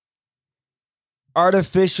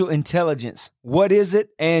Artificial intelligence. What is it,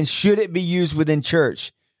 and should it be used within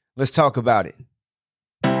church? Let's talk about it.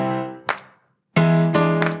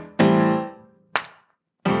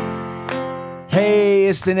 Hey,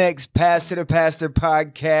 it's the next Pastor to Pastor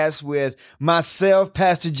podcast with myself,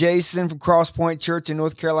 Pastor Jason from Cross Point Church in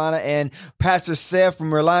North Carolina, and Pastor Seth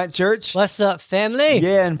from Reliant Church. What's up, family?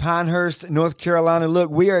 Yeah, in Pinehurst, North Carolina. Look,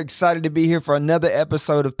 we are excited to be here for another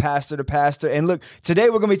episode of Pastor to Pastor. And look, today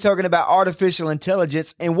we're going to be talking about artificial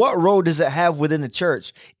intelligence and what role does it have within the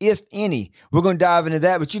church, if any. We're going to dive into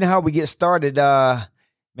that, but you know how we get started.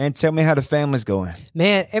 Man, tell me how the family's going.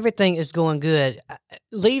 Man, everything is going good.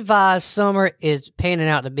 Levi's summer is panning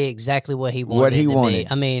out to be exactly what he wanted. Be.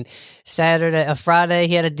 I mean, Friday,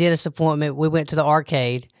 he had a dentist appointment. We went to the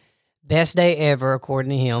arcade. Best day ever,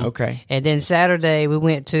 according to him. Okay. And then Saturday, we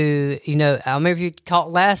went to, I remember if you caught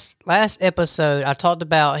last episode, I talked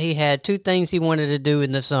about he had two things he wanted to do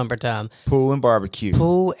in the summertime. Pool and barbecue.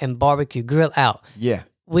 Grill out. Yeah.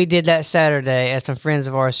 We did that Saturday at some friends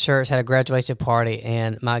of ours' church, had a graduation party,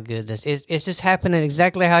 and my goodness, it's just happening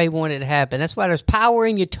exactly how he wanted it to happen. That's why there's power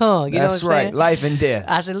in your tongue. You know what I'm saying? Life and death.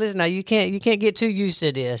 I said, listen, now you can't get too used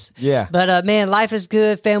to this. Yeah. But man, life is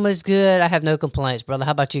good, family's good. I have no complaints, brother.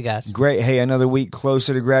 How about you guys? Great. Hey, another week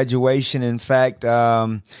closer to graduation. In fact,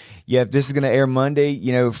 if this is going to air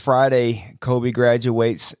Monday, Friday, Kobe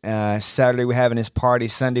graduates. Saturday, we're having his party.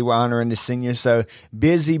 Sunday, we're honoring the seniors. So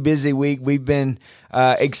busy week. We've been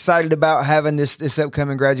excited about having this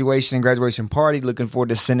upcoming graduation and graduation party. Looking forward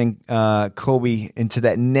to sending Kobe into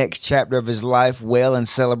that next chapter of his life well and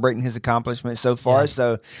celebrating his accomplishments so far.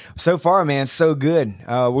 Yeah. So far, man, so good.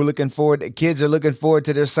 We're looking forward. Kids are looking forward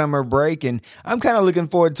to their summer break, and I'm kind of looking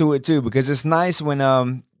forward to it too, because it's nice when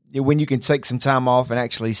you can take some time off and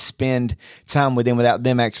actually spend time with them without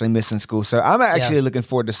them actually missing school. So I'm actually looking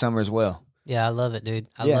forward to summer as well. Yeah, I love it, dude.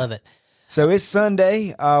 I love it. So it's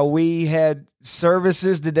Sunday. We had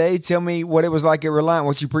services today. Tell me what it was like at Reliant,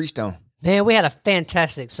 what you preached on. Man, we had a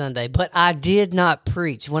fantastic Sunday, but I did not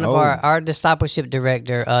preach. One of our discipleship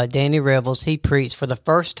director, Danny Revels, he preached for the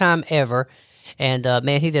first time ever. And,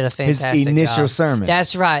 man, he did a fantastic His initial job. sermon.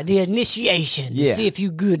 That's right. The initiation. Yeah. See if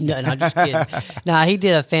you good. No, I'm just kidding. Nah, he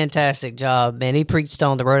did a fantastic job, man. He preached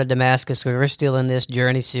on the road to Damascus. We're still in this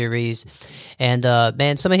journey series. And,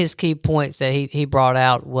 man, some of his key points that he brought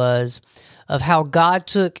out was of how God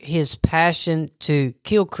took his passion to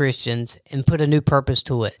kill Christians and put a new purpose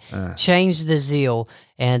to it, changed the zeal.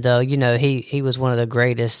 And, he was one of the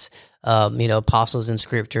greatest apostles in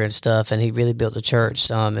scripture and stuff, and he really built the church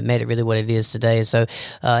and made it really what it is today. So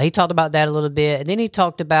he talked about that a little bit, and then he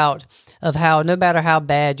talked about of how no matter how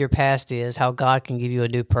bad your past is, how God can give you a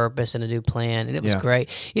new purpose and a new plan, and it was great.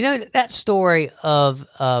 That story of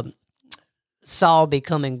Saul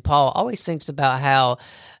becoming Paul always thinks about how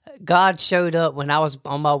God showed up when I was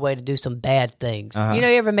on my way to do some bad things. Uh-huh. You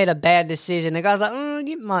ever made a bad decision and God's like,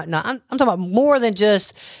 you might not. I'm talking about more than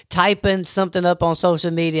just typing something up on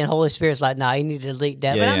social media and Holy Spirit's like, you need to delete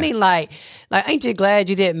that. I mean, like, ain't you glad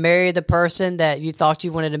you didn't marry the person that you thought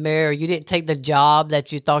you wanted to marry, or you didn't take the job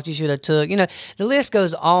that you thought you should have took? The list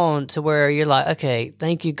goes on to where you're like, okay,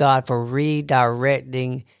 thank you, God, for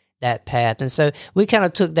redirecting that path. And so we kind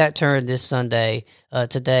of took that turn this Sunday,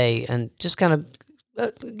 today, and just kind of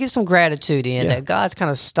give some gratitude in that God's kind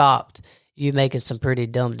of stopped you making some pretty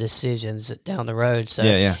dumb decisions down the road. So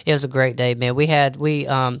it was a great day, man. We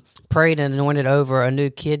prayed and anointed over a new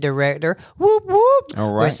kid director. Whoop, whoop.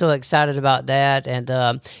 All right. We're so excited about that. And,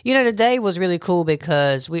 today was really cool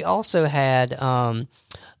because we also had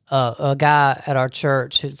a guy at our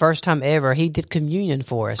church, first time ever, he did communion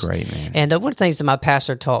for us. Great, man. And one of the things that my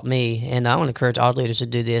pastor taught me, and I want to encourage all leaders to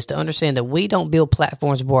do this, to understand that we don't build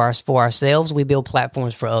platforms for ourselves, we build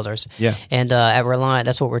platforms for others. Yeah. And at Reliant,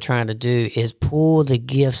 that's what we're trying to do, is pull the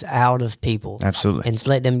gifts out of people. Absolutely. And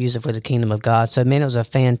let them use it for the kingdom of God. So, man, it was a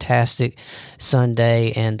fantastic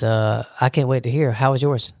Sunday, and I can't wait to hear. How was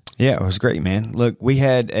yours? Yeah, it was great, man. Look, we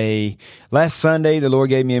had last Sunday, the Lord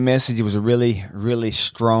gave me a message. It was a really, really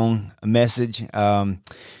strong message. And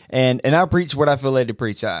I preach what I feel led to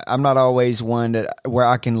preach. I'm not always one where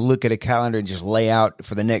I can look at a calendar and just lay out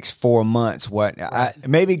for the next 4 months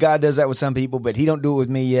maybe God does that with some people, but he don't do it with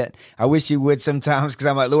me yet. I wish he would sometimes, because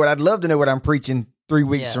I'm like, Lord, I'd love to know what I'm preaching 3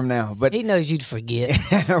 weeks from now. But he knows you'd forget.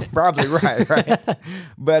 Probably right.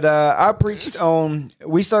 But I preached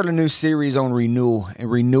we started a new series on renewal and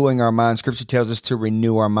renewing our mind. Scripture tells us to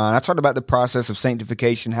renew our mind. I talked about the process of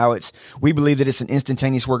sanctification, how we believe that it's an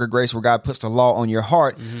instantaneous work of grace where God puts the law on your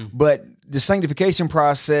heart. Mm-hmm. But the sanctification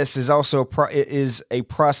process is also a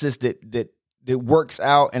process that works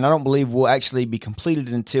out, and I don't believe will actually be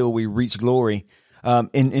completed until we reach glory.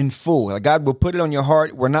 in full. Like God will put it on your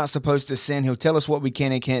heart. We're not supposed to sin. He'll tell us what we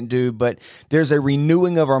can and can't do, but there's a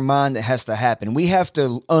renewing of our mind that has to happen. We have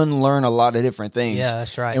to unlearn a lot of different things. Yeah,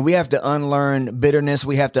 that's right. And we have to unlearn bitterness.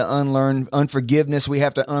 We have to unlearn unforgiveness. We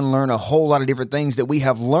have to unlearn a whole lot of different things that we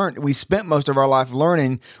have learned. We spent most of our life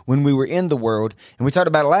learning when we were in the world. And we talked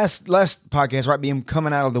about it last podcast, right? Being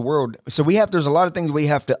coming out of the world. So there's a lot of things we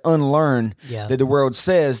have to unlearn that the world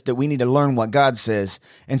says, that we need to learn what God says.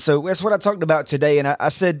 And so that's what I talked about today. And I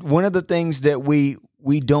said, one of the things that we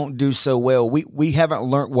don't do so well, we haven't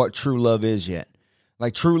learned what true love is yet.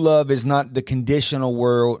 Like true love is not the conditional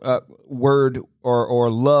word or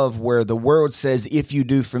love where the world says, if you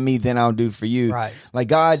do for me, then I'll do for you. Right. Like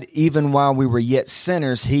God, even while we were yet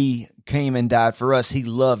sinners, he came and died for us. He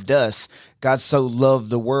loved us. God so loved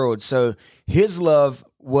the world. So his love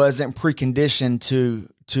wasn't preconditioned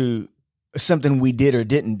to something we did or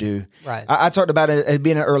didn't do. Right. I talked about it as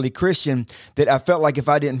being an early Christian, that I felt like if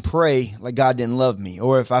I didn't pray, like God didn't love me.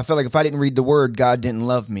 Or if I felt like if I didn't read the word, God didn't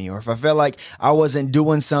love me. Or if I felt like I wasn't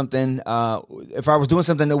doing something, if I was doing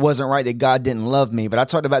something that wasn't right, that God didn't love me. But I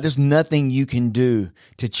talked about there's nothing you can do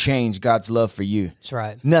to change God's love for you. That's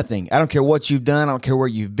right. Nothing. I don't care what you've done. I don't care where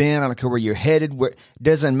you've been. I don't care where you're headed. It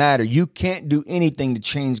doesn't matter. You can't do anything to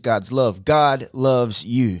change God's love. God loves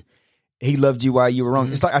you. He loved you while you were wrong.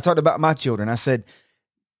 Mm-hmm. It's like I talked about my children. I said,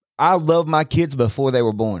 I loved my kids before they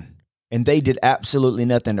were born, and they did absolutely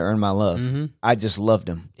nothing to earn my love. Mm-hmm. I just loved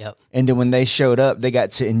them. Yep. And then when they showed up, they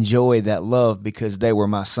got to enjoy that love because they were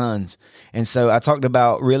my sons. And so I talked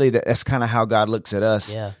about really that's kind of how God looks at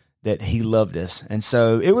us. Yeah. That he loved us. And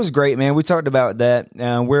so it was great, man. We talked about that.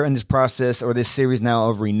 We're in this process or this series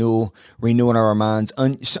now of renewing our minds,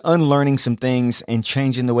 unlearning some things and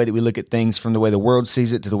changing the way that we look at things from the way the world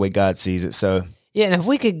sees it to the way God sees it. So yeah, and if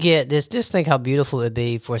we could get this, just think how beautiful it would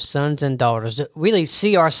be for sons and daughters to really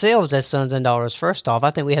see ourselves as sons and daughters. First off,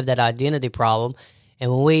 I think we have that identity problem.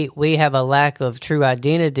 And when we have a lack of true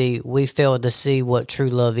identity, we fail to see what true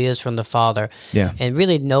love is from the Father. Yeah. And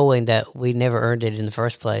really knowing that we never earned it in the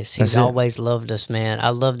first place. He's always loved us, man. I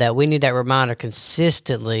love that. We need that reminder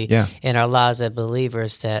consistently in our lives as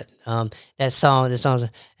believers that that song,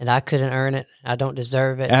 and I couldn't earn it. I don't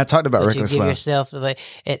deserve it. And I talked about reckless you give love. Yourself away.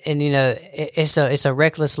 And you know, it's a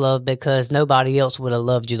reckless love because nobody else would have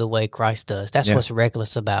loved you the way Christ does. That's what's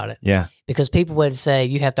reckless about it. Yeah. Because people would say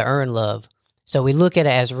you have to earn love. So we look at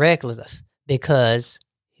it as reckless because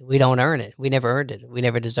we don't earn it. We never earned it. We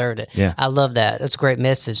never deserved it. Yeah. I love that. That's a great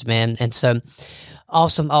message, man. And so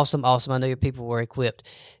awesome. I know your people were equipped.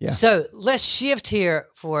 Yeah. So let's shift here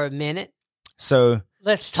for a minute. So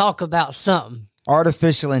let's talk about something.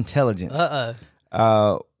 Artificial intelligence.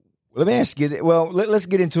 Let me ask you, let's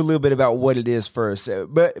get into a little bit about what it is first.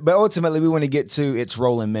 But ultimately, we want to get to its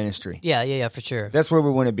role in ministry. Yeah, for sure. That's where we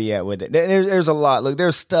want to be at with it. There's a lot. Look,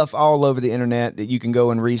 there's stuff all over the internet that you can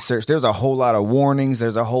go and research. There's a whole lot of warnings.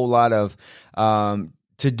 There's a whole lot of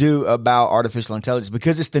to do about artificial intelligence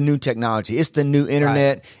because it's the new technology. It's the new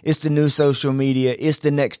internet. Right. It's the new social media. It's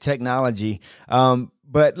the next technology.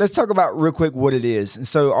 But let's talk about real quick what it is. And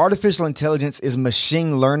so artificial intelligence is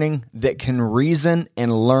machine learning that can reason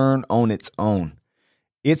and learn on its own.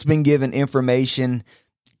 It's been given information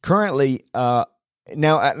currently.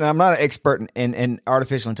 Now, I'm not an expert in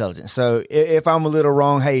artificial intelligence. So if I'm a little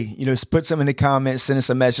wrong, hey, put something in the comments, send us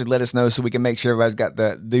a message, let us know so we can make sure everybody's got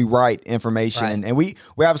the right information. Right. And we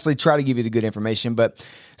obviously try to give you the good information. But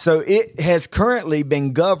so it has currently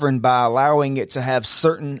been governed by allowing it to have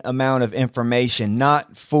certain amount of information,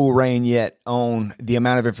 not full reign yet on the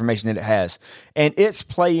amount of information that it has. And it's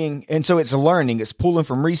playing, and so it's learning. It's pulling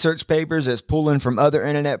from research papers. It's pulling from other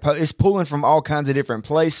internet. It's pulling from all kinds of different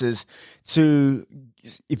places to,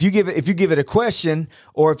 if you give it a question,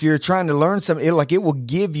 or if you're trying to learn something, it will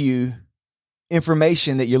give you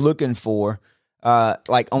information that you're looking for,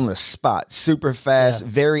 like on the spot, super fast,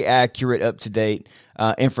 very accurate, up to date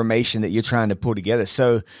information that you're trying to pull together.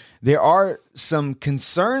 So there are some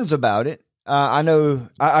concerns about it. I know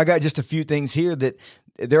I got just a few things here that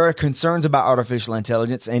there are concerns about artificial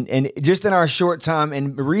intelligence, and just in our short time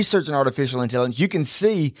in researching artificial intelligence, you can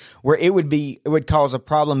see where it would cause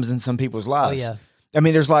problems in some people's lives. Oh, yeah. I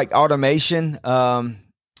mean, there's like automation,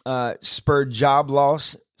 spurred job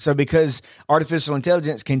loss. So because artificial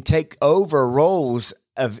intelligence can take over roles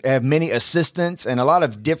of many assistants and a lot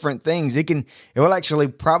of different things, it will actually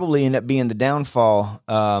probably end up being the downfall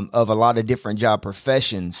of a lot of different job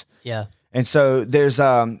professions. Yeah. And so there's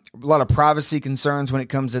a lot of privacy concerns when it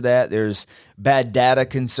comes to that. There's bad data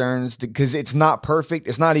concerns because it's not perfect.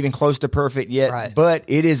 It's not even close to perfect yet, right. But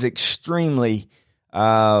it is extremely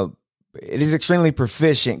it is extremely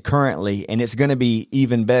proficient currently, and it's going to be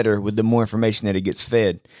even better with the more information that it gets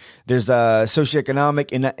fed. There's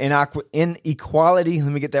socioeconomic inequality.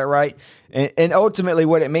 Let me get that right. And ultimately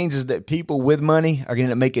what it means is that people with money are going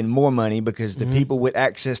to end up making more money because the people with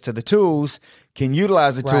access to the tools can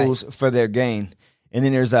utilize the tools for their gain. And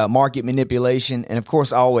then there's market manipulation. And of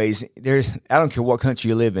course, always I don't care what country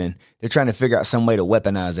you live in, they're trying to figure out some way to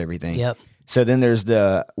weaponize everything. Yep. So then there's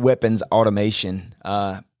the weapons automation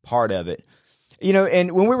part of it.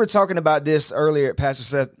 And when we were talking about this earlier, Pastor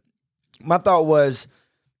Seth, my thought was,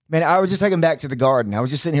 man, I was just taken back to the garden. I was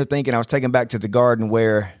just sitting here thinking, I was taken back to the garden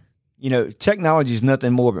where, technology is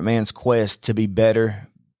nothing more but man's quest to be better,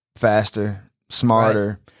 faster,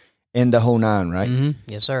 smarter, and the whole nine, right? Mm-hmm.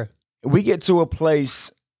 Yes, sir. We get to a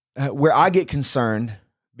place where I get concerned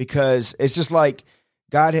because it's just like,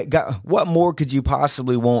 God, what more could you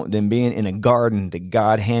possibly want than being in a garden that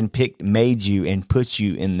God handpicked, made you, and put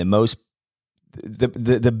you in the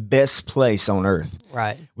best place on earth,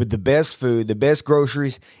 right? With the best food, the best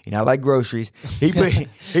groceries. I like groceries. He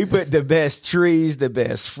put the best trees, the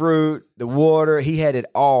best fruit, the water. He had it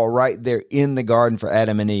all right there in the garden for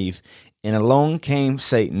Adam and Eve. And along came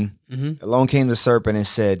Satan. Mm-hmm. Along came the serpent and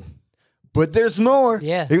said, "But there's more."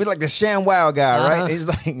 Yeah. He was like the ShamWow guy, right? He's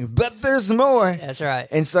like, "But there's more." That's right.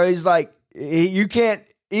 And so he's like, "You can't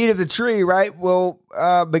eat of the tree," right? Well,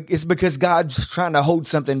 but it's because God's trying to hold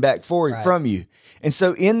something back from you. And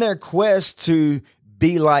so in their quest to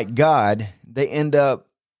be like God, they end up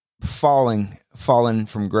falling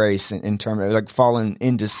from grace in terms of like falling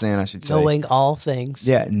into sin, I should say. Knowing all things.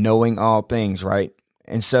 Yeah, knowing all things, right?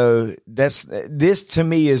 And so this to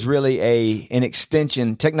me is really an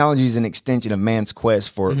extension. Technology is an extension of man's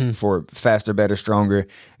quest for faster, better, stronger,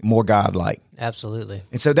 more godlike. Absolutely.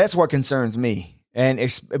 And so that's what concerns me.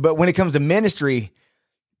 But when it comes to ministry,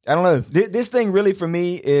 I don't know. This thing really for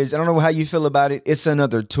me is, I don't know how you feel about it. It's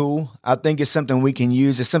another tool. I think it's something we can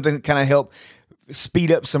use. It's something that kind of help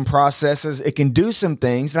speed up some processes. It can do some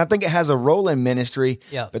things, and I think it has a role in ministry.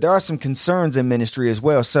 Yeah. But there are some concerns in ministry as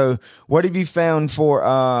well. So, what have you found for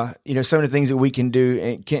some of the things that we can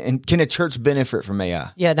do? And can a church benefit from AI?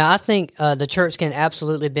 Yeah. Now, I think the church can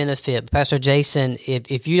absolutely benefit. Pastor Jason,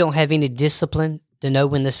 if you don't have any discipline to know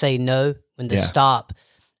when to say no, when to stop,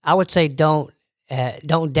 I would say don't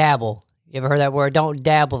dabble. You ever heard that word? Don't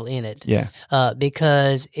dabble in it. Yeah.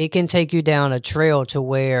 Because it can take you down a trail to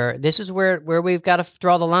where this is where we've got to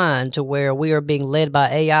draw the line to where we are being led by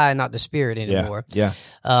AI and not the Spirit anymore. Yeah.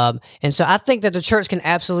 And so I think that the church can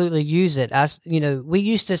absolutely use it. We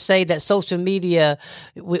used to say that social media,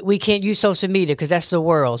 we can't use social media because that's the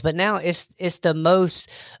world's, but now it's the most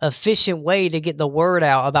efficient way to get the word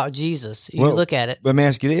out about Jesus. You look at it. Let me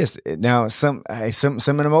ask you this. Now, some of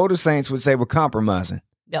them older saints would say we're compromising.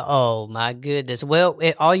 Oh, my goodness. Well,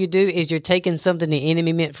 all you do is you're taking something the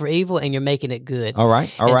enemy meant for evil and you're making it good. All right.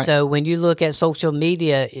 So when you look at social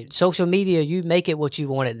media, you make it what you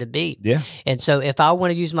want it to be. Yeah. And so if I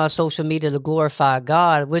want to use my social media to glorify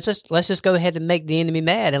God, let's just go ahead and make the enemy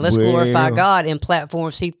mad and let's glorify God in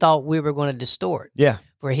platforms he thought we were going to distort. Yeah.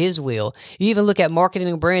 For his will. You even look at marketing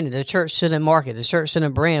and branding. The church shouldn't market. The church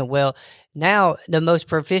shouldn't brand. Well, now the most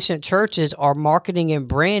proficient churches are marketing and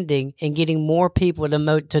branding and getting more people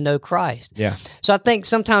to know Christ. Yeah. So I think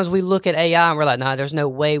sometimes we look at AI and we're like, nah, there's no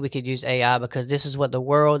way we could use AI because this is the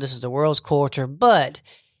world's culture. But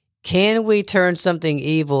can we turn something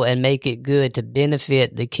evil and make it good to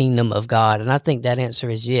benefit the kingdom of God? And I think that answer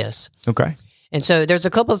is yes. Okay. And so there's a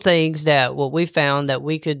couple of things that what we found that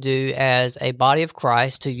we could do as a body of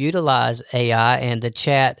Christ to utilize AI and the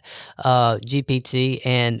chat GPT.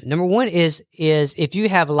 And number one is if you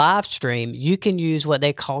have live stream, you can use what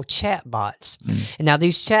they call chat bots. And now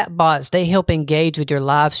these chat bots, they help engage with your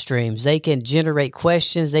live streams. They can generate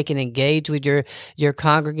questions. They can engage with your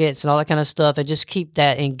congregants and all that kind of stuff and just keep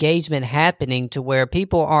that engagement happening to where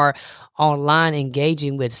people are online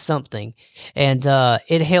engaging with something. And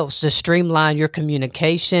it helps to streamline your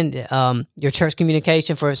communication, your church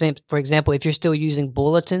communication. For example, if you're still using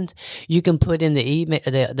bulletins, you can put in the email,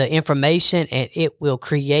 the information, and it will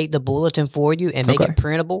create the bulletin for you and make it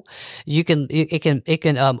printable. It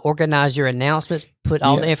can organize your announcements, put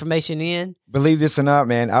all the information in. Believe this or not,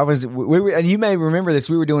 man, we were, and you may remember this.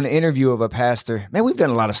 We were doing an interview of a pastor. Man, we've done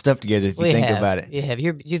a lot of stuff together. If you think about it, you have.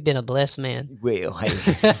 You've been a blessed man. Well,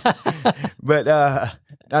 hey, but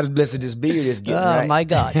not as blessed as beard is getting. Oh right? My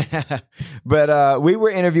God! But we were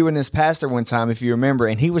interviewing this pastor one time, if you remember,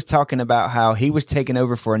 and he was talking about how he was taking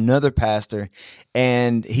over for another pastor,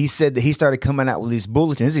 and he said that he started coming out with these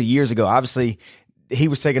bulletins. This is years ago, obviously. he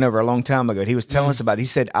was taking over a long time ago. He was telling us about it. He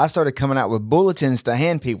said, I started coming out with bulletins to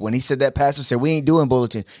hand people. And he said, that pastor said, we ain't doing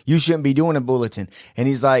bulletins. You shouldn't be doing a bulletin. And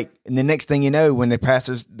he's like, and the next thing you know, when the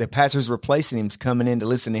pastor's replacing him's coming in to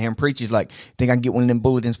listen to him preach, he's like, think I can get one of them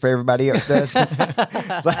bulletins for everybody else does?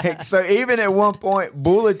 Like, so even at one point,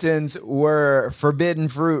 bulletins were forbidden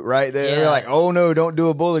fruit, right? They're like, oh no, don't do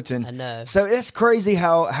a bulletin. I know. So it's crazy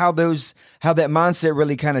how that mindset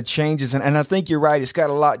really kind of changes. And I think you're right. It's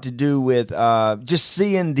got a lot to do with just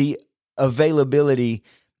seeing the availability,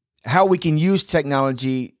 how we can use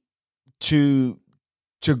technology to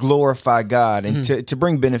glorify God and to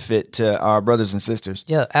bring benefit to our brothers and sisters.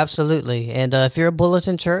 Yeah, absolutely. And if you're a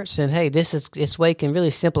bulletin church, then hey, this way can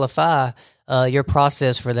really simplify your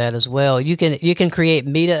process for that as well. You can create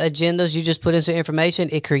meta agendas. You just put in some information,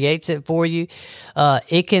 it creates it for you.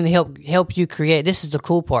 It can help you create. This is the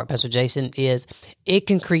cool part, Pastor Jason, is it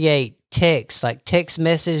can create text, like text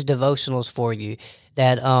message devotionals for you.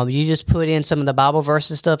 That you just put in some of the Bible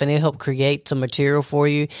verses stuff, and it'll help create some material for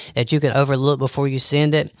you that you can overlook before you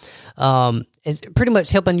send it. It's pretty much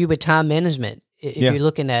helping you with time management. If you're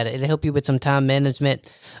looking at it, it'll help you with some time management.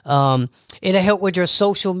 It'll help with your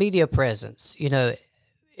social media presence. You know,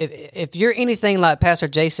 if you're anything like Pastor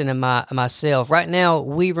Jason and myself, right now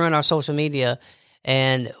we run our social media,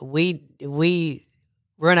 and we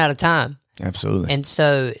run out of time. Absolutely. And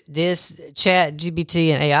so this chat, GPT,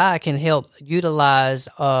 and AI can help utilize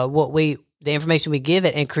the information we give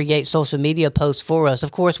it and create social media posts for us.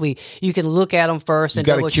 Of course, you can look at them first and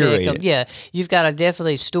double check them. Yeah, you've got to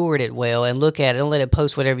definitely steward it well and look at it. Don't let it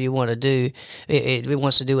post whatever you want to do. It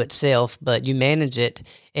wants to do itself, but you manage it,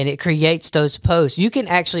 and it creates those posts. You can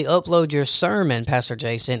actually upload your sermon, Pastor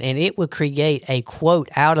Jason, and it would create a quote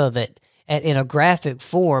out of it in a graphic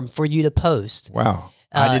form for you to post. Wow.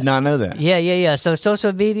 I did not know that. Yeah. So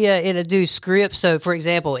social media, it'll do scripts. So, for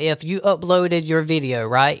example, if you uploaded your video,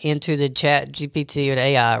 right, into the chat GPT or the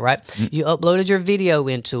AI, right, you uploaded your video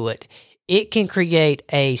into it, it can create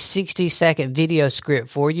a 60-second video script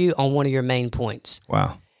for you on one of your main points.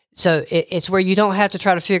 Wow. So it's where you don't have to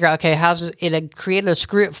try to figure out, okay, it'll create a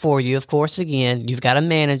script for you. Of course, again, you've got to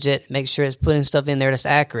manage it, make sure it's putting stuff in there that's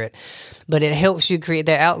accurate. But it helps you create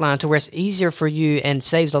that outline to where it's easier for you and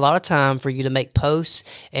saves a lot of time for you to make posts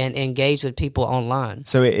and engage with people online.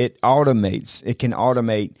 So it automates. It can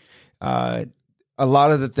automate a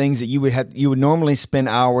lot of the things that you would normally spend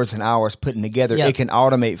hours and hours putting together. Yep. It can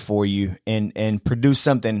automate for you and produce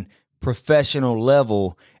something professional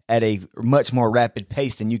level at a much more rapid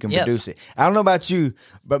pace than you can produce it. I don't know about you,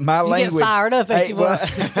 but my language... get fired up at you.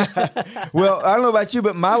 Well, I don't know about you,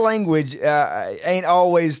 but my language ain't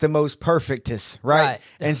always the most perfectest, right?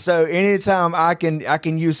 And so anytime I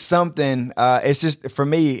can use something, it's just, for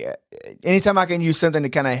me, anytime I can use something to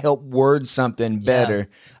kind of help word something better,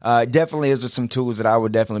 definitely those are some tools that I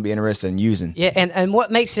would definitely be interested in using. Yeah, and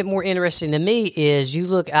what makes it more interesting to me is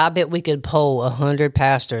I bet we could poll 100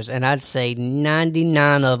 pastors, and I'd say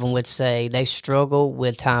 99 of them would say they struggle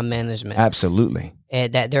with time management. Absolutely.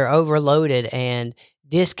 And that they're overloaded, and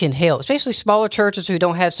this can help, especially smaller churches who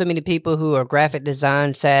don't have so many people who are graphic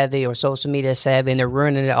design savvy or social media savvy, and they're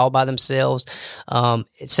running it all by themselves.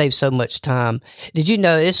 It saves so much time. Did you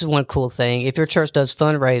know, this is one cool thing, if your church does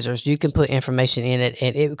fundraisers, you can put information in it,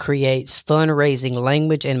 and it creates fundraising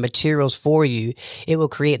language and materials for you. It will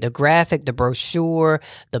create the graphic, the brochure,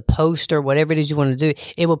 the poster, whatever it is you want to do.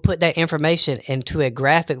 It will put that information into a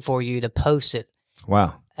graphic for you to post it.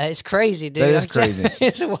 Wow. It's crazy, dude. That is crazy.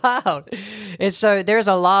 It's wild. And so there's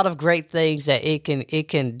a lot of great things that it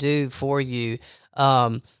can do for you.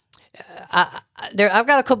 I've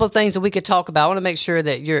got a couple of things that we could talk about. I want to make sure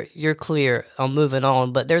that you're clear on moving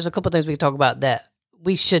on, but there's a couple of things we can talk about that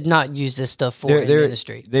we should not use this stuff for in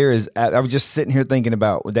ministry. There is. I was just sitting here thinking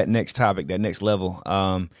about that next topic, that next level.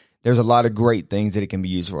 There's a lot of great things that it can be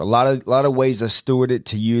used for. A lot of ways to steward it,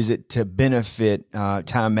 to use it, to benefit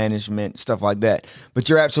time management, stuff like that. But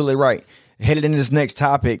you're absolutely right. Headed into this next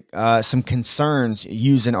topic, some concerns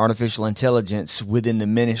using artificial intelligence within the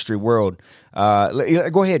ministry world.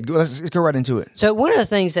 Go ahead. Let's go right into it. So one of the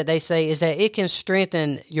things that they say is that it can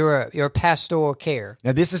strengthen your pastoral care.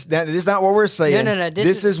 Now, this is not what we're saying. No.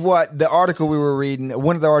 This is what the article we were reading,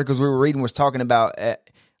 one of the articles we were reading was talking about.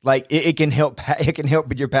 Like it can help. It can help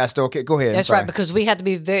with your pastoral. Okay, go ahead. That's right, because we have to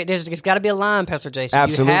be it's got to be a line, Pastor Jason.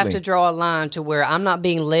 Absolutely. You have to draw a line to where I'm not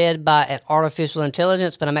being led by an artificial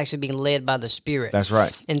intelligence, but I'm actually being led by the Spirit. That's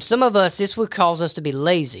right. And some of us, this would cause us to be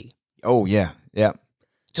lazy. Oh yeah.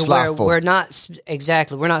 to where Slothful. we're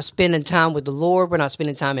not spending time with the Lord. We're not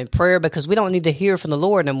spending time in prayer because we don't need to hear from the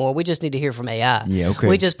Lord anymore. We just need to hear from AI. Yeah, okay.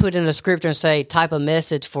 We just put in a scripture and say, type a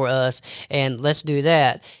message for us, and let's do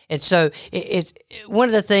that. And so it's one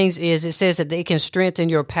of the things is it says that they can strengthen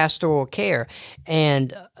your pastoral care.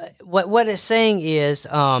 And what it's saying is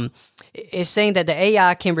it's saying that the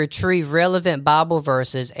AI can retrieve relevant Bible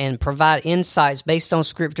verses and provide insights based on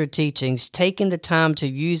scripture teachings, taking the time to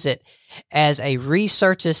use it as a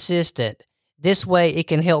research assistant. This way, it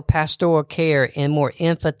can help pastoral care in more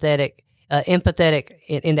empathetic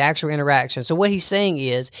in the actual interaction. So what he's saying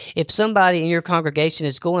is, if somebody in your congregation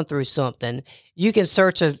is going through something, you can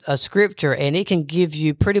search a scripture and it can give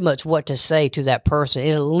you pretty much what to say to that person.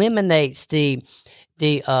 It eliminates the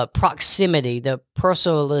proximity, the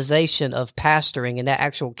personalization of pastoring and that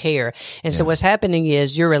actual care. And so what's happening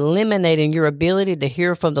is you're eliminating your ability to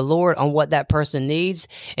hear from the Lord on what that person needs,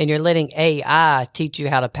 and you're letting AI teach you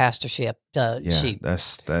how to pastor sheep.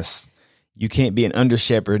 That's you can't be an under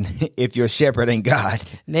shepherd if your shepherd ain't God.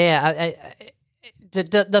 Man,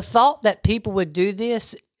 the thought that people would do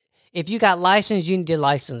this, if you got license, you need your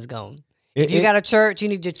license gone. If you got a church, you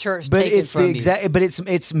need your church taken from you. But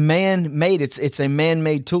it's man-made. It's a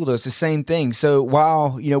man-made tool, though. It's the same thing. So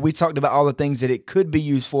while, we talked about all the things that it could be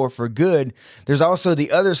used for good, there's also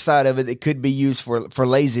the other side of it that could be used for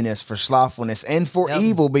laziness, for slothfulness, and for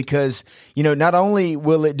evil, because, not only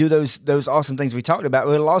will it do those awesome things we talked about,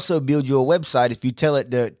 but it'll also build you a website if you tell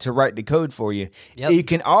it to write the code for you. Yep. You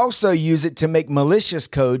can also use it to make malicious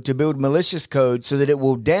code, to build malicious code so that it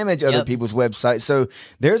will damage other people's websites. So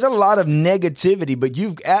there's a lot of negativity, but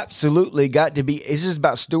you've absolutely got to be, it's just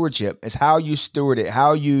about stewardship. It's how you steward it,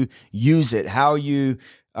 how you use it, how you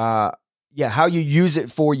use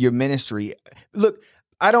it for your ministry. Look,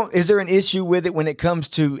 is there an issue with it when it comes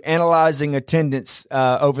to analyzing attendance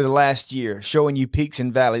over the last year, showing you peaks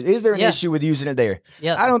and valleys? Is there an issue with using it there?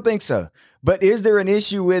 Yeah. I don't think so. But is there an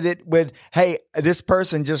issue with it hey, this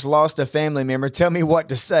person just lost a family member, tell me what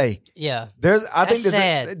to say? Yeah. That is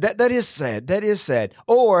sad. That is sad.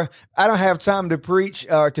 Or I don't have time to preach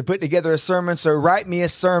or to put together a sermon, so write me a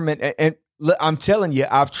sermon. And I'm telling you,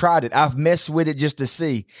 I've tried it. I've messed with it just to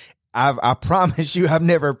see. I promise you I've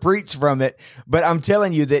never preached from it, but I'm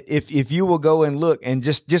telling you that if you will go and look and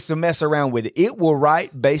just to mess around with it, it will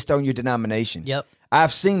write based on your denomination. Yep.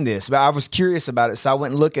 I've seen this, but I was curious about it, so I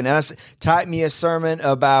went looking, and I said, type me a sermon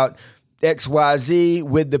about XYZ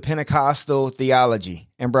with the Pentecostal theology.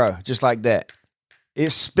 And bro, just like that,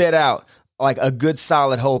 it spit out like a good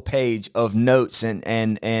solid whole page of notes and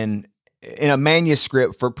in a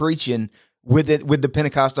manuscript for preaching with the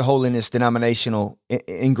Pentecostal holiness denominational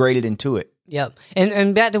integrated into it. Yep.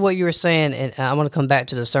 And back to what you were saying, and I want to come back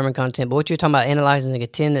to the sermon content, but what you're talking about analyzing the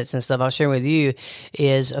attendance and stuff I was sharing with you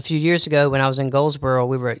is a few years ago when I was in Goldsboro,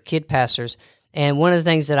 we were kid pastors, and one of the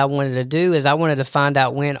things that I wanted to do is I wanted to find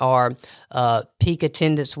out when our peak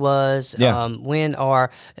attendance was, when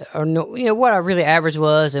what our really average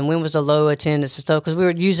was, and when was the low attendance and stuff, because we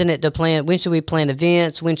were using it to plan, when should we plan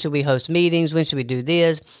events, when should we host meetings, when should we do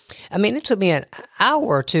this. I mean, it took me an hour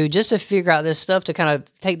or two just to figure out this stuff, to kind of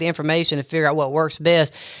take the information and figure out what works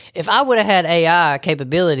best. If I would have had AI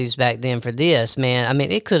capabilities back then for this, man, I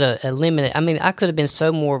mean, it could have eliminated, I could have been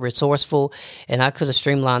so more resourceful, and I could have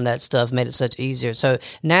streamlined that stuff, made it such easier. So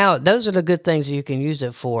now those are the good things that you can use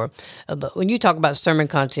it for. But when you talk about sermon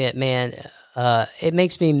content, man, it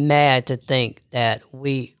makes me mad to think that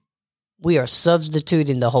we are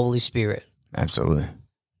substituting the Holy Spirit. Absolutely.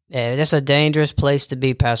 Yeah, that's a dangerous place to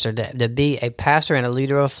be, Pastor, to be a pastor and a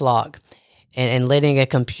leader of a flock and letting a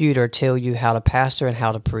computer tell you how to pastor and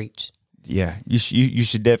how to preach. Yeah, you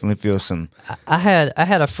should definitely feel some. I had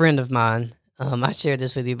a friend of mine. I shared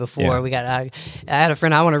this with you before. Yeah. I had a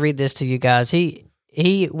friend. I want to read this to you guys.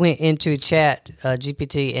 He went into chat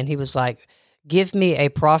GPT and he was like, give me a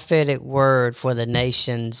prophetic word for the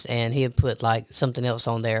nations. And he had put like something else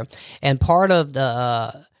on there. And part of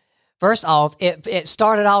the, first off, it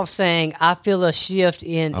started off saying, I feel a shift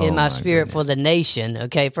in my spirit for the nation.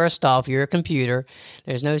 Okay, first off, you're a computer.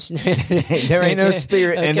 There's no... there ain't no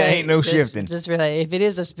spirit, and there ain't no shifting. Just really, if it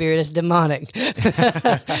is a spirit, it's demonic.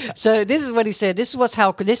 So this is what he said. This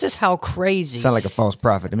is how crazy... Sound like a false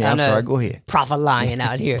prophet. I'm sorry, go ahead. Prophet lying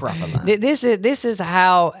out here. Prophet lying. This is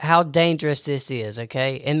how dangerous this is,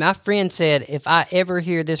 okay? And my friend said, if I ever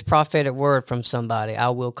hear this prophetic word from somebody, I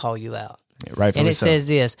will call you out. Rightfully and it says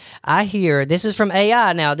this, this is from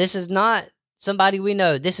AI now. This is not somebody we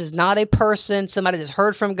know. This is not a person, somebody that's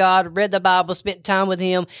heard from God, read the Bible, spent time with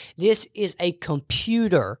him. This is a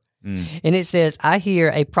computer And it says, I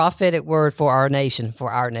hear a prophetic word for our nation,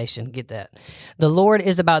 Get that. The Lord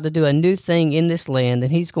is about to do a new thing in this land,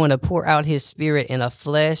 and he's going to pour out his spirit in a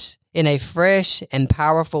fresh and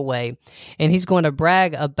powerful way. And he's going to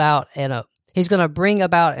bring about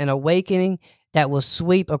an awakening that will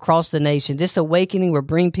sweep across the nation. This awakening will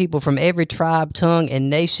bring people from every tribe, tongue, and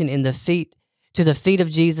nation to the feet of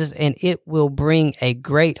Jesus, and it will bring a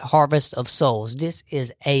great harvest of souls. This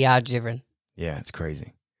is AI driven. Yeah, it's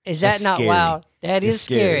crazy. Is that not wild? That is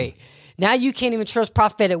scary. Now you can't even trust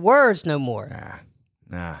prophetic words no more.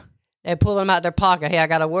 Nah. They pull them out their pocket. Hey, I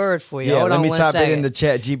got a word for you. Yeah, Hold let on me one type second. it in the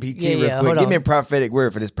chat GPT real quick. Give me a prophetic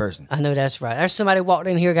word for this person. I know that's right. There's somebody walked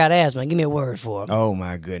in here got asthma. Give me a word for him. Oh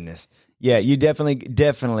my goodness. Yeah, you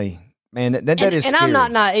definitely, man. That is scary. And I'm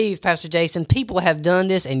not naive, Pastor Jason. People have done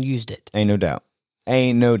this and used it. Ain't no doubt.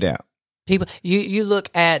 People, you look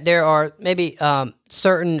at, there are maybe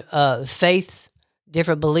certain faiths,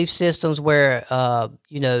 different belief systems where,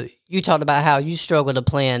 you talked about how you struggle to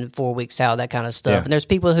plan 4 weeks out, that kind of stuff. Yeah. And there's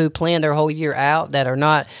people who plan their whole year out that are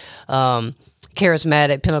not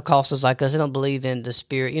charismatic Pentecostals like us. They don't believe in the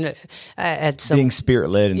spirit, being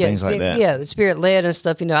spirit-led and things like that. Yeah, spirit-led and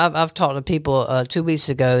stuff. I've talked to people 2 weeks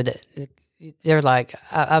ago that they're like,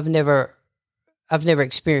 I've never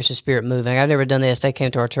experienced the spirit moving. I've never done this. They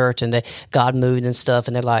came to our church and God moved and stuff.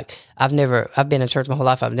 And they're like, I've been in church my whole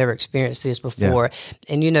life. I've never experienced this before.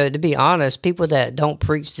 Yeah. And, to be honest, people that don't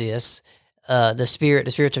preach this, the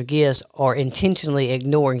spiritual gifts are intentionally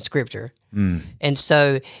ignoring scripture. And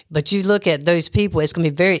so, but you look at those people, it's going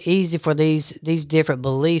to be very easy for these different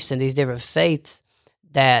beliefs and these different faiths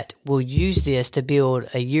that will use this to build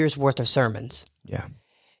a year's worth of sermons. Yeah.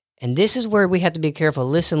 And this is where we have to be careful.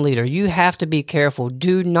 Listen, leader, you have to be careful.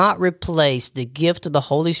 Do not replace the gift of the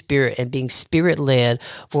Holy Spirit and being spirit-led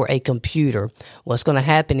for a computer. What's going to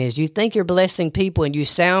happen is you think you're blessing people and you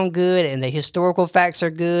sound good and the historical facts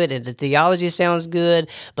are good and the theology sounds good,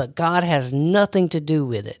 but God has nothing to do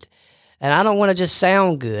with it. And I don't want to just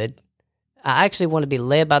sound good. I actually want to be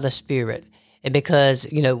led by the Spirit. And because,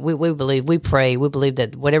 we believe, we pray, we believe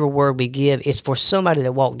that whatever word we give is for somebody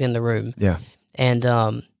that walked in the room. Yeah.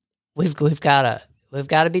 And, We've got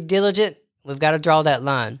to be diligent. We've got to draw that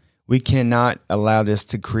line. We cannot allow this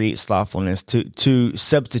to create slothfulness, to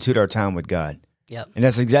substitute our time with God. Yep. And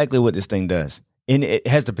that's exactly what this thing does. And it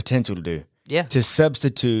has the potential to do. Yeah. To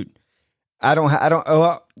substitute.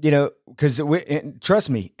 Because trust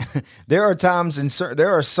me, there are times there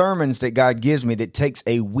are sermons that God gives me that takes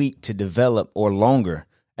a week to develop or longer.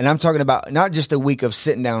 And I'm talking about not just a week of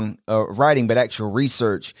sitting down writing, but actual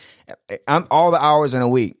research. I'm all the hours in a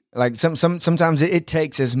week. Like sometimes it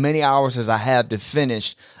takes as many hours as I have to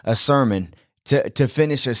finish a sermon, to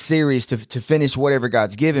finish a series, to finish whatever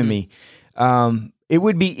God's given me. It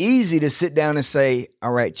would be easy to sit down and say,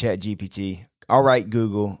 all right, Chat GPT, all right,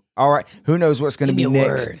 Google, all right, who knows what's going to be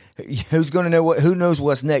next? Who's going to know who knows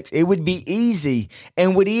what's next? It would be easy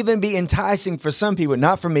and would even be enticing for some people,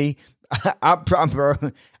 not for me. I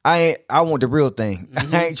want the real thing.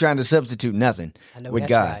 Mm-hmm. I ain't trying to substitute nothing with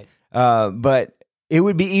God. Right. But it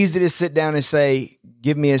would be easy to sit down and say,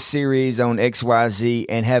 give me a series on XYZ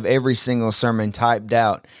and have every single sermon typed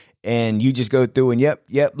out. And you just go through and yep,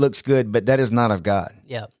 looks good. But that is not of God.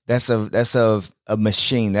 Yep. That's of a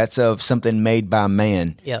machine. That's of something made by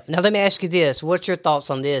man. Yeah. Now let me ask you this. What's your thoughts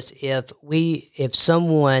on this? If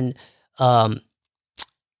someone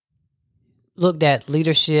looked at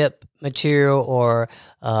leadership material or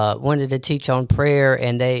wanted to teach on prayer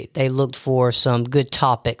and they looked for some good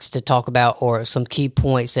topics to talk about or some key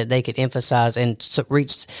points that they could emphasize and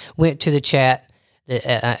went to the chat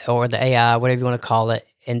or the AI, whatever you want to call it,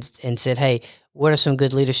 and said, hey, what are some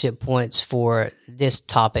good leadership points for this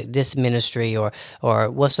topic, this ministry, or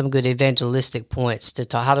what's some good evangelistic points to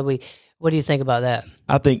talk? What do you think about that?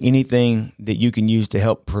 I think anything that you can use to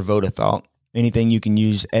help provoke a thought, anything you can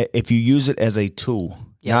use, if you use it as a tool,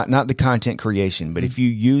 not the content creation, but if you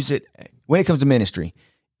use it, when it comes to ministry,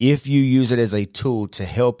 if you use it as a tool to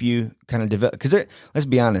help you kind of develop, because let's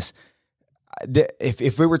be honest,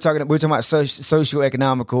 if we were talking about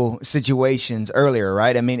socioeconomical situations earlier,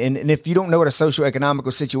 right? I mean, and if you don't know what a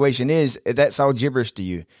socioeconomical situation is, that's all gibberish to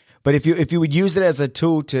you. But if you would use it as a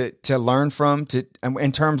tool to learn from,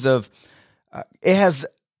 in terms of, it has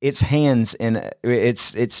its hands and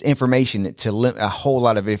its information to a whole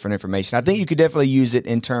lot of different information. I think you could definitely use it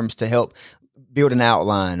in terms to help build an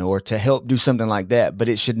outline or to help do something like that, but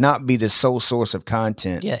it should not be the sole source of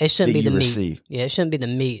content. Yeah, it shouldn't be the receive. meat. Yeah, it shouldn't be the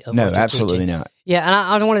meat of no, what you're absolutely teaching. not. Yeah,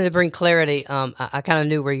 and I wanted to bring clarity. I kind of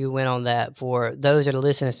knew where you went on that for those that are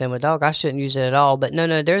listening and saying, well, dog, I shouldn't use it at all. But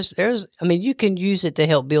no, there's, I mean, you can use it to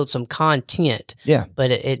help build some content. Yeah.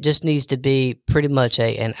 But it just needs to be pretty much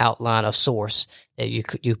an outline of source that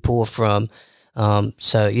you pull from.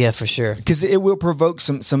 So yeah, for sure. Because it will provoke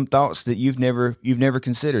some thoughts that you've never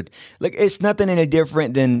considered. Like it's nothing any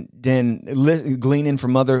different than gleaning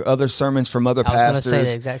from other sermons from other pastors. I was going to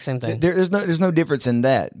say the exact same thing. There's no difference in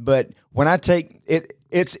that. But when I take it,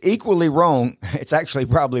 it's equally wrong. It's actually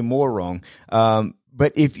probably more wrong.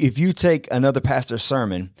 But if you take another pastor's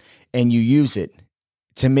sermon and you use it,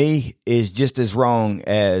 to me is just as wrong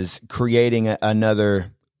as creating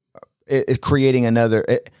another.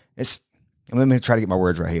 Let me try to get my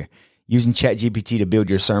words right here. Using ChatGPT to build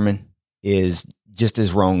your sermon is just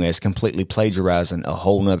as wrong as completely plagiarizing a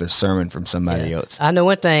whole nother sermon from somebody else. I know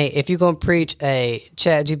one thing. If you're going to preach a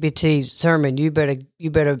ChatGPT sermon, you better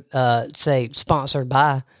say sponsored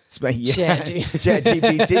by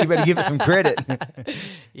ChatGPT. You better give it some credit.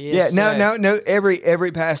 No.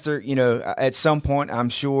 Every pastor, at some point, I'm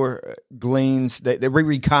sure gleans that they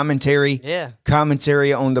read commentary. Yeah.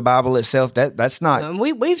 Commentary on the Bible itself. That's not.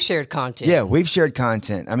 We've shared content. Yeah, we've shared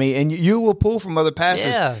content. I mean, and you will pull from other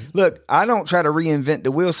pastors. Yeah. Look, I don't try to reinvent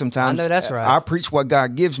the wheel sometimes. I know that's right. I preach what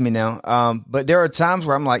God gives me now. But there are times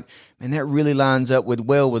where I'm like, man, that really lines up with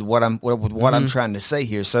what I'm trying to say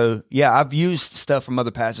here. So yeah, I've used stuff from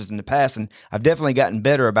other pastors in the past, and I've definitely gotten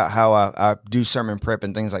better about how I do sermon prep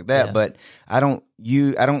and things like that. Yeah. But I don't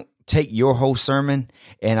take your whole sermon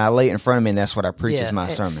and I lay it in front of me, and that's what I preach as my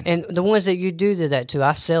sermon. And the ones that you do that to,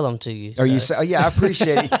 I sell them to you. So. You say, yeah, I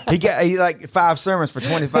appreciate it. He like 5 sermons for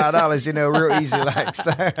 $25, real easy. Like,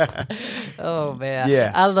 so. Oh man,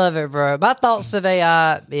 yeah, I love it, bro. My thoughts of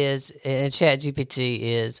AI is and ChatGPT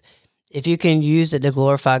is, if you can use it to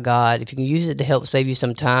glorify God, if you can use it to help save you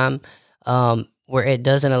some time, where it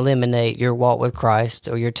doesn't eliminate your walk with Christ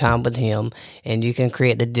or your time with Him, and you can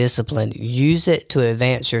create the discipline, use it to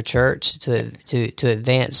advance your church, to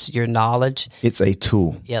advance your knowledge. It's a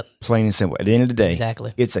tool. Yep. Plain and simple. At the end of the day,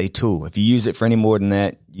 exactly, it's a tool. If you use it for any more than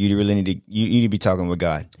that, you really need to be talking with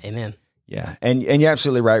God. Amen. Yeah, and you're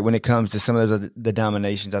absolutely right when it comes to some of those the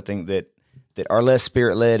denominations. I think that are less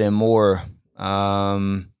spirit led and more.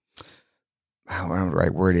 I don't know what the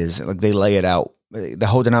right word is. Like they lay it out. The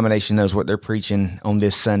whole denomination knows what they're preaching on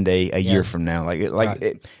this Sunday a year from now. I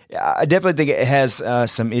definitely think it has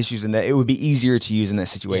some issues in that. It would be easier to use in that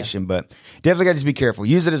situation, but definitely got to just be careful.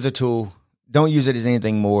 Use it as a tool. Don't use it as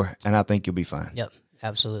anything more, and I think you'll be fine. Yep,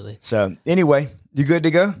 absolutely. So anyway, you good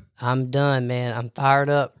to go? I'm done, man. I'm fired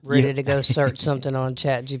up, ready to go search something on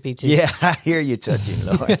ChatGPT. Yeah, I hear you touching,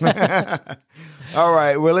 Lord. All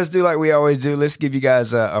right, well, let's do like we always do. Let's give you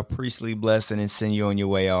guys a priestly blessing and send you on your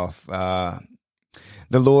way off.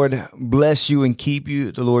 The Lord bless you and keep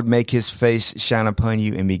you. The Lord make His face shine upon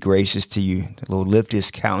you and be gracious to you. The Lord lift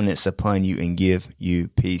His countenance upon you and give you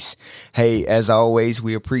peace. Hey, as always,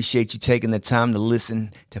 we appreciate you taking the time to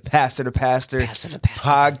listen to Pastor to Pastor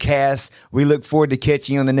podcast. We look forward to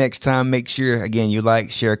catching you on the next time. Make sure, again, you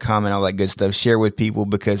like, share, comment, all that good stuff. Share with people,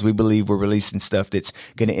 because we believe we're releasing stuff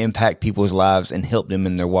that's going to impact people's lives and help them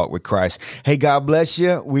in their walk with Christ. Hey, God bless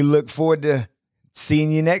you. We look forward to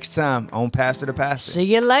seeing you next time on Pastor to Pastor.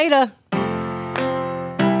 See you later.